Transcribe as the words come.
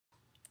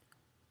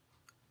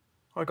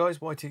Hi guys,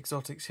 YT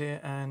Exotics here,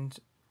 and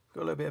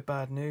got a little bit of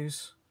bad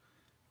news.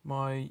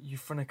 My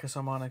Euphrynicus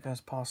amanica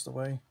has passed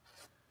away.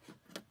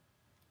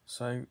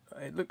 So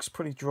it looks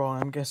pretty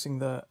dry. I'm guessing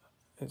that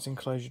its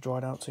enclosure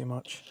dried out too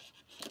much,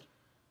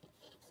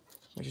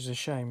 which is a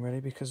shame really,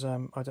 because I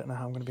don't know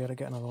how I'm going to be able to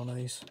get another one of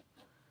these.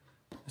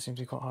 It seems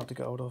to be quite hard to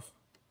get hold of.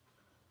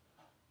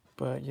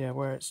 But yeah,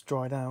 where it's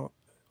dried out,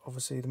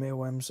 obviously the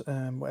mealworms,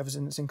 whatever's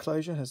in its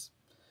enclosure has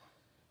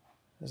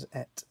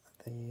ate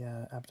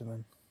the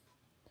abdomen,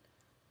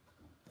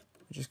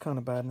 which is kind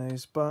of bad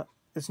news. But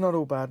it's not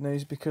all bad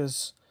news,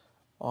 because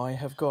I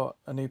have got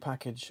a new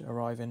package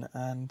arriving,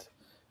 and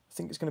I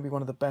think it's going to be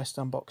one of the best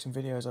unboxing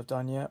videos I've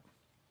done yet.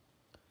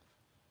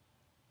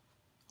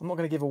 I'm not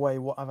going to give away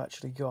what I've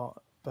actually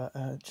got, but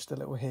just a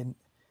little hint,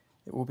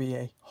 it will be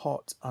a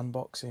hot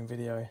unboxing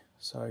video,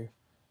 so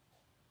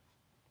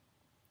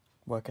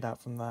work it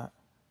out from that.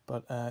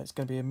 But it's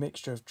going to be a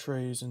mixture of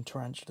shrews and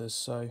tarantulas,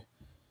 so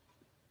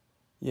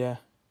yeah.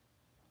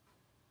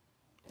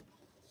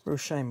 Real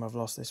shame I've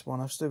lost this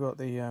one. I've still got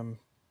the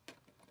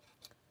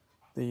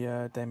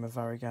Dame of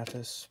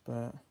Variegatus,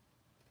 but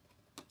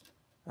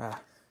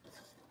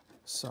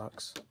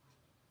sucks.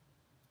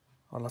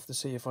 I'll have to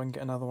see if I can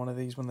get another one of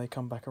these when they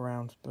come back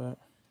around, but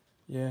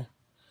yeah.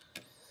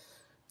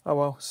 Oh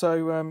well,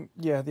 so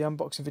yeah, the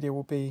unboxing video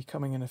will be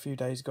coming in a few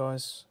days,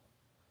 guys.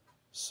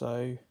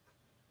 So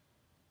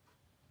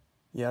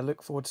yeah, I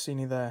look forward to seeing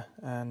you there,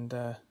 and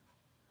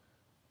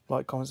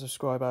like, comment,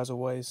 subscribe as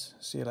always.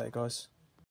 See you later, guys.